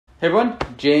Hey everyone,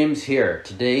 James here.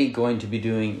 Today going to be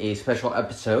doing a special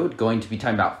episode, going to be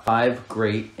talking about 5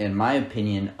 great, in my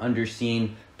opinion,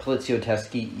 underseen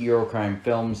Poliziotteschi Eurocrime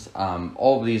films.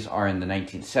 All of these are in the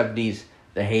 1970s,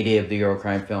 the heyday of the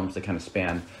Eurocrime films that kind of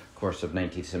span the course of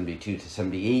 1972 to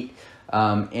 78.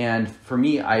 And for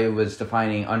me, I was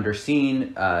defining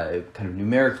underseen kind of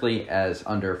numerically as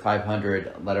under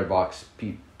 500. Letterboxd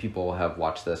people have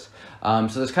watched this. So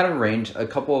there's kind of a range. A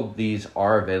couple of these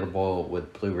are available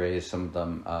with Blu-rays. Some of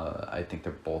them, I think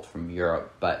they're both from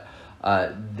Europe, but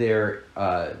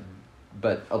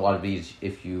but a lot of these,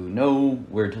 if you know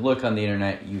where to look on the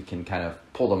internet, you can kind of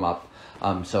pull them up.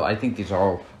 So I think these are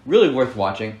all really worth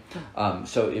watching.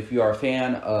 So if you are a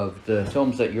fan of the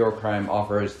films that Eurocrime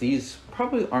offers, these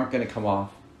probably aren't going to come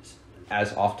off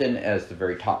as often as the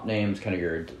very top names, kind of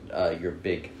your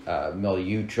big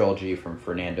Milieu trilogy from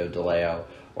Fernando De Leo,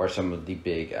 or some of the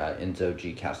big Enzo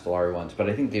G. Castellari ones. But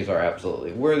I think these are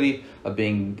absolutely worthy of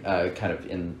being kind of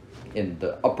in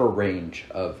the upper range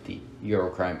of the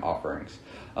Eurocrime offerings.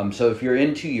 So if you're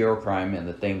into Eurocrime and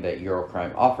the thing that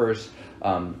Eurocrime offers,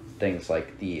 things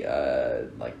like the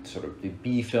sort of the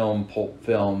B film, pulp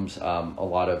films, a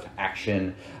lot of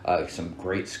action, some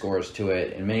great scores to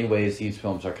it. In many ways, these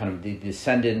films are kind of the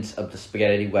descendants of the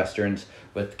spaghetti westerns,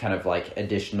 with kind of like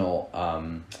additional,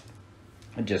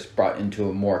 just brought into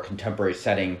a more contemporary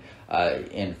setting,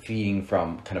 and feeding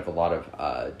from kind of a lot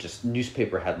of just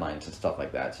newspaper headlines and stuff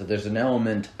like that. So there's an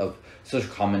element of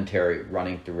social commentary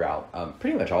running throughout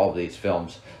pretty much all of these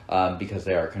films, because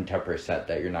they are contemporary set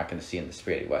that you're not going to see in the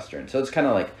spaghetti western. So it's kind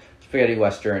of like spaghetti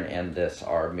western and this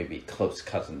are maybe close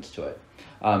cousins to it.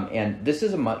 And this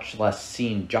is a much less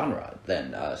seen genre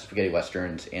than spaghetti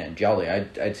westerns and gialli.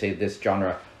 I'd say this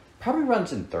genre probably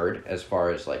runs in third as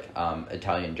far as like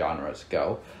Italian genres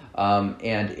go.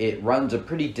 And it runs a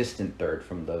pretty distant third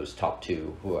from those top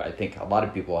two, who I think a lot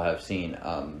of people have seen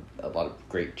a lot of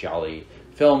great gialli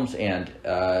films, and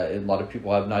a lot of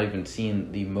people have not even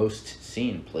seen the most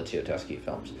seen Poliziotteschi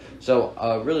films.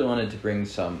 So really wanted to bring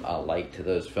some light to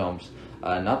those films.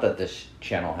 Not that this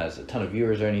channel has a ton of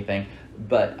viewers or anything,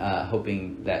 but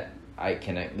hoping that I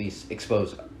can at least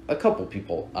expose a couple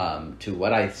people to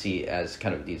what I see as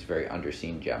kind of these very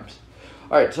underseen gems.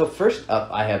 All right, so first up,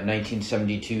 I have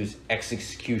 1972's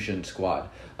Execution Squad.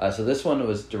 So this one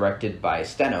was directed by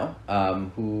Steno,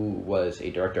 who was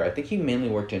a director. I think he mainly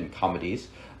worked in comedies.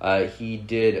 He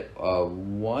did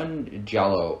one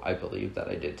giallo, I believe, that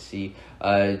I did see.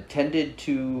 Tended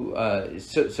to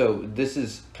so this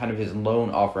is kind of his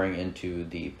lone offering into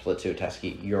the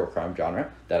Poliziotteschi Eurocrime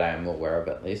genre that I am aware of,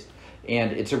 at least.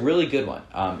 And it's a really good one.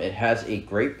 It has a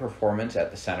great performance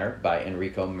at the center by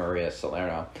Enrico Maria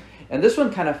Salerno. And this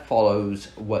one kind of follows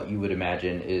what you would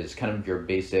imagine is kind of your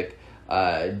basic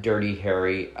Dirty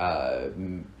Harry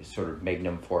sort of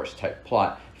Magnum Force type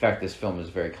plot. In fact, this film is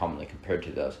very commonly compared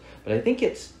to those. But I think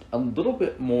it's a little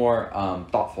bit more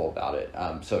thoughtful about it.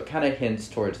 So it kind of hints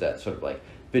towards that sort of like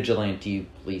vigilante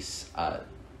police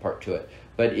part to it.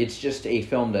 But it's just a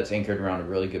film that's anchored around a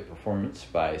really good performance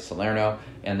by Salerno,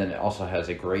 and then it also has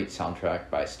a great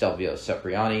soundtrack by Stelvio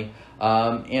Cipriani.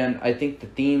 And I think the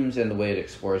themes and the way it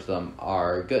explores them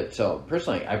are good. So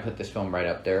personally, I put this film right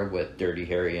up there with Dirty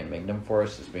Harry and Magnum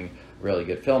Force as being a really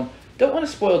good film. Don't want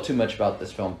to spoil too much about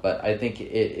this film, but I think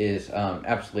it is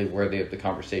absolutely worthy of the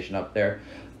conversation up there.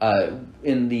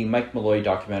 In the Mike Malloy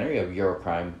documentary of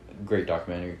Eurocrime, great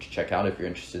documentary to check out if you're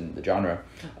interested in the genre.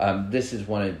 This is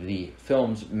one of the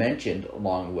films mentioned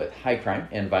along with High Crime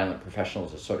and Violent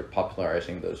Professionals as sort of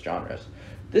popularizing those genres.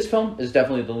 This film is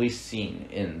definitely the least seen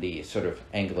in the sort of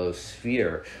Anglo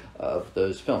sphere of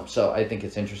those films. So I think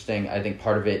it's interesting. I think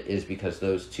part of it is because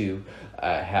those two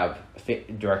have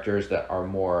directors that are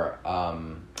more,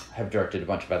 have directed a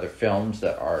bunch of other films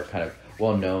that are kind of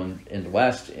well known in the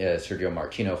West. Sergio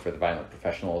Martino for The Violent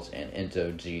Professionals and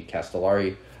Enzo G.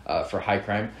 Castellari for High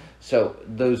Crime. So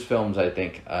those films, I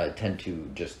think, tend to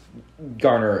just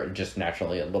garner just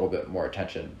naturally a little bit more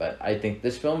attention. But I think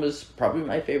this film is probably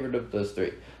my favorite of those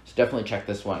three. So definitely check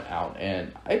this one out.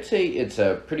 And I'd say it's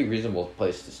a pretty reasonable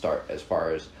place to start as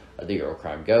far as the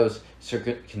Eurocrime goes.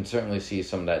 Can certainly see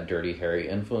some of that Dirty Harry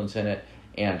influence in it,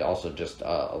 and also just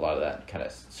a lot of that kind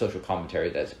of social commentary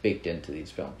that's baked into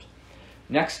these films.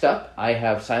 Next up, I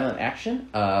have Silent Action,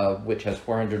 which has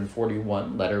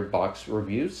 441 letterboxd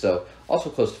reviews, so also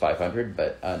close to 500,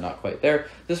 but not quite there.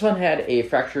 This one had a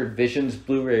Fractured Visions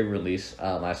Blu-ray release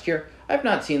last year. I've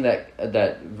not seen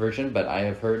that version, but I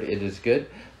have heard it is good.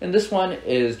 And this one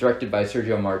is directed by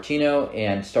Sergio Martino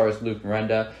and stars Luke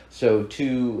Miranda, so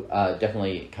two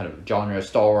definitely kind of genre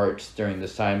stalwarts during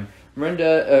this time.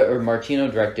 Martino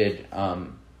directed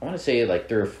I want to say like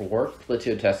 3 or 4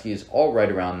 Poliziotteschi, all right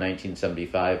around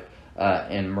 1975.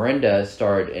 And Miranda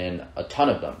starred in a ton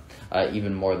of them.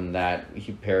 Even more than that,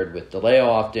 he paired with DeLeo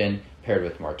often, paired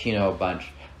with Martino a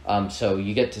bunch. So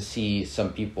you get to see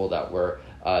some people that were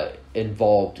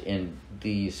involved in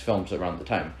these films around the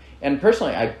time. And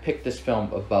personally, I picked this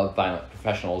film above Violent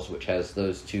Professionals, which has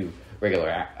those 2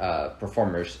 regular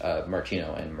performers,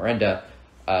 Martino and Miranda,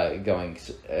 going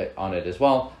on it as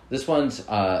well. This one's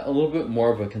a little bit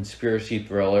more of a conspiracy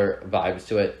thriller vibes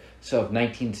to it. So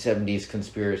 1970s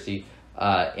conspiracy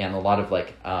and a lot of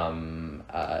like kind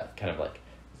of like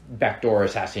backdoor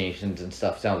assassinations and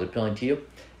stuff sounds appealing to you.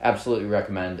 Absolutely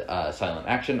recommend Silent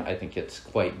Action. I think it's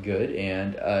quite good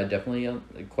and definitely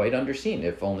quite underseen,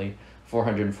 if only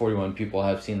 441 people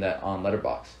have seen that on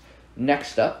letterboxd.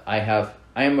 Next up, I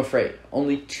am afraid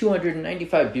only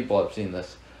 295 people have seen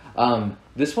this.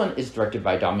 This one is directed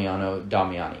by Damiano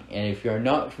Damiani, and if you're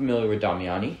not familiar with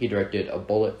Damiani, he directed A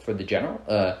Bullet for the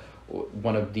General,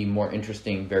 one of the more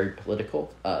interesting, very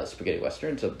political spaghetti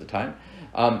westerns of the time,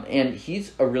 and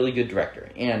he's a really good director,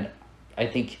 and I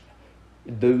think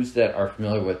those that are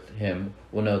familiar with him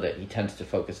will know that he tends to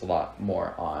focus a lot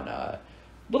more on a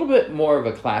little bit more of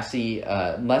a classy,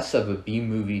 less of a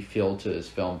B-movie feel to his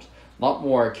films, a lot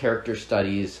more character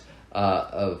studies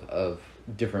of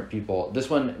different people. This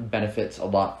one benefits a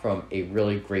lot from a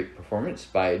really great performance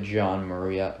by Gian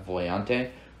Maria Vogliante,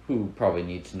 who probably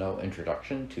needs no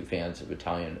introduction to fans of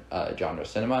Italian genre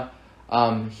cinema.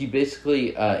 He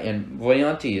basically, and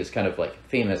Vogliante is kind of like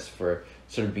famous for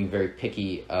sort of being very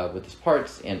picky with his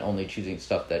parts and only choosing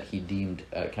stuff that he deemed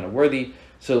kind of worthy,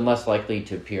 so less likely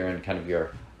to appear in kind of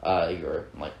your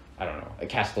like, I don't know, a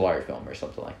Castellari film or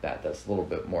something like that that's a little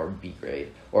bit more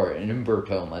B-grade, or an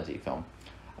Umberto and Lenzi film.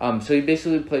 So he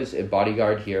basically plays a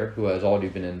bodyguard here who has already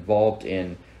been involved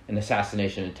in an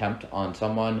assassination attempt on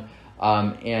someone,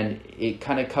 and it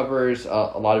kind of covers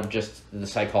a lot of just the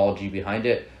psychology behind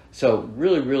it. So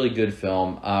really, really good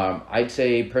film. I'd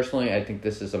say, personally, I think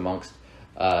this is amongst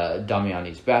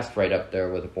Damiani's best, right up there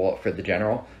with A Bullet for the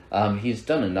General. He's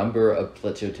done a number of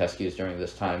Poliziotteschi during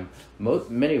this time,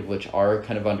 many of which are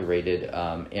kind of underrated,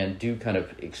 and do kind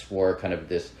of explore kind of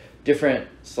this different,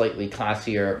 slightly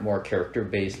classier, more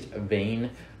character-based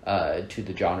vein to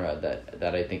the genre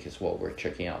that I think is well worth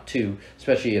checking out too,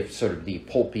 especially if sort of the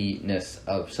pulpiness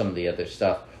of some of the other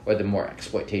stuff or the more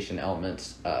exploitation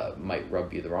elements might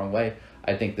rub you the wrong way.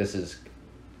 I think this is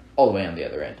all the way on the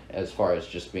other end as far as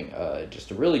just being just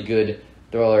a really good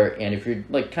thriller. And if you're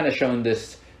like kind of showing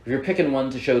this, if you're picking one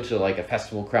to show to like a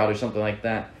festival crowd or something like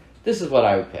that, this is what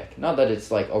I would pick. Not that it's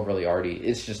like overly arty,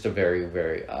 it's just a very,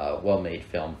 very well-made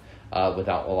film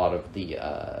without a lot of the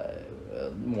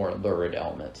more lurid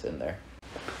elements in there.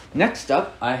 Next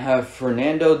up, I have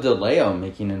Fernando DeLeo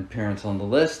making an appearance on the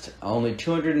list. Only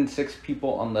 206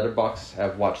 people on Letterboxd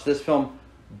have watched this film,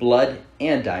 Blood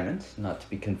and Diamonds, not to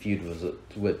be confused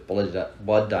with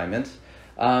Blood Diamonds.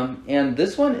 And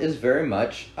this one is very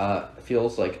much,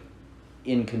 feels like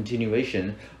in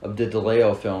continuation of the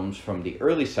DeLeo films from the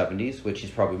early 70s, which he's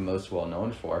probably most well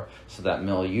known for, so that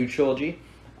Milieu trilogy.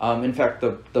 In fact,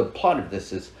 the plot of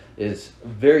this is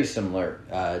very similar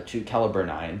to Caliber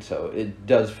 9, so it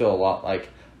does feel a lot like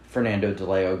Fernando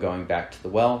DeLeo going back to the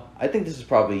well. I think this is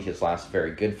probably his last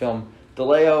very good film.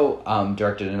 DeLeo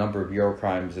directed a number of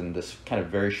Eurocrimes in this kind of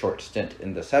very short stint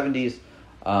in the 70s,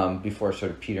 before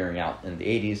sort of petering out in the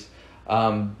 80s.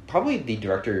 Probably the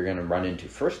director you're going to run into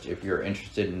first if you're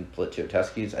interested in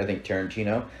Poliziotteschi. I think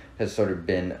Tarantino has sort of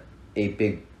been a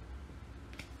big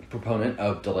proponent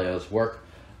of DeLeo's work.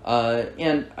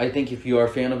 And I think if you are a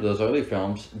fan of those early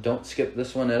films, don't skip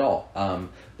this one at all.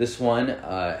 This one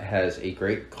has a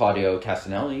great Claudio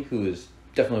Castanelli, who is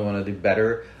definitely one of the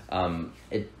better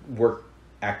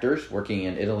actors working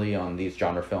in Italy on these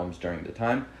genre films during the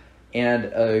time, and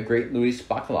a great Luis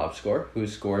Bacalov score, who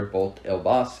scored both El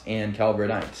Boss and Caliber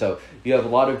 9. So you have a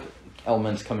lot of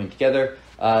elements coming together.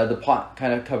 The plot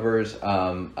kind of covers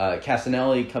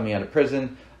Castanelli coming out of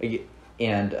prison,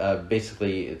 and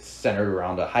basically it's centered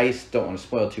around a heist. Don't want to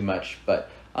spoil too much,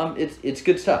 but it's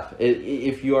good stuff.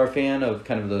 If you are a fan of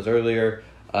kind of those earlier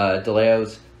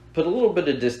DeLeos, put a little bit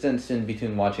of distance in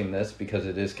between watching this because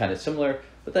it is kind of similar,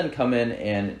 but then come in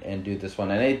and do this one.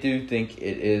 And I do think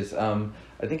it is,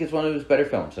 I think it's one of his better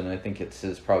films, and I think it's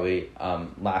his probably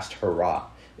last hurrah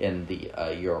in the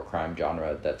Eurocrime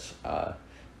genre that's, I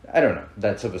don't know,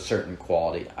 that's of a certain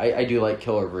quality. I do like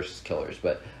Killer versus Killers,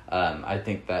 but I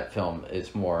think that film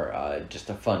is more just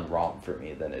a fun romp for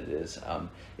me than it is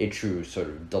a true sort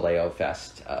of DeLeo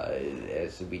fest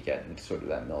as we get into sort of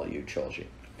that Milieu trilogy.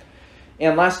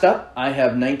 And last up, I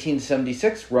have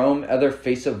 1976, Rome, Other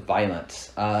Face of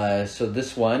Violence. So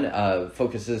this one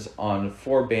focuses on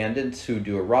 4 bandits who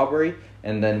do a robbery,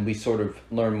 and then we sort of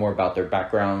learn more about their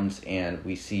backgrounds, and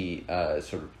we see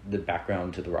sort of the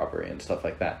background to the robbery and stuff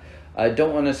like that. I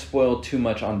don't want to spoil too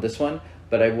much on this one,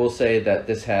 but I will say that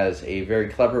this has a very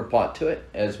clever plot to it,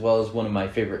 as well as one of my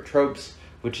favorite tropes,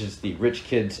 which is the rich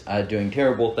kids doing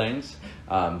terrible things.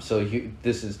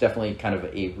 This is definitely kind of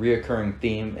a reoccurring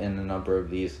theme in a number of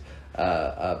these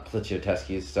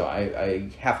Poliziotteschi. So I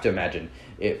have to imagine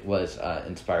it was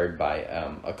inspired by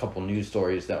a couple news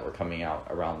stories that were coming out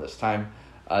around this time.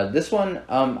 This one,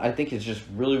 I think, is just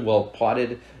really well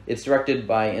plotted. It's directed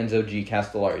by Enzo G.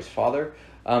 Castellari's father.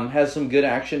 Has some good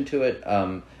action to it.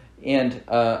 And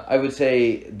I would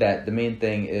say that the main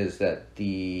thing is that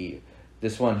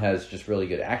this one has just really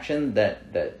good action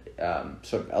that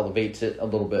sort of elevates it a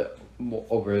little bit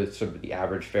over sort of the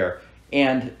average fare,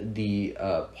 and the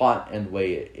plot and the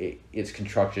way it's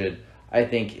constructed, I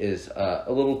think, is a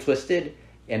little twisted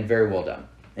and very well done.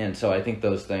 And so I think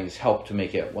those things help to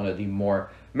make it one of the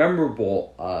more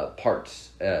memorable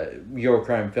parts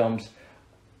Eurocrime films,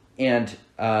 and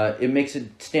it makes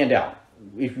it stand out.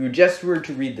 If you just were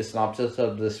to read the synopsis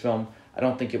of this film, I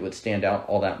don't think it would stand out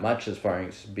all that much as far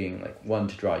as being like one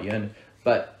to draw you in.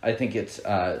 But I think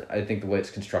I think the way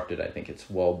it's constructed, I think it's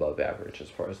well above average as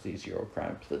far as these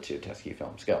Eurocrime Poliziotteschi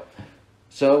films go.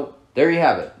 So there you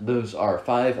have it. Those are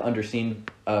 5 Underseen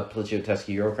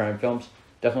Poliziotteschi Eurocrime films.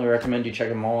 Definitely recommend you check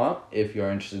them all out if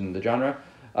you're interested in the genre.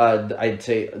 I'd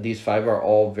say these 5 are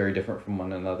all very different from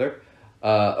one another.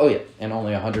 Oh yeah, and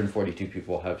only 142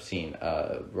 people have seen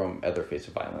Rome, Other Face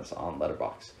of Violence on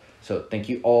letterboxd. So thank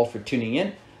you all for tuning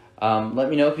in. Let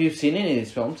me know if you've seen any of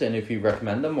these films and if you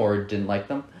recommend them or didn't like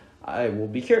them. I will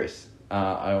be curious.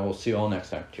 I will see you all next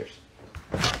time. Cheers.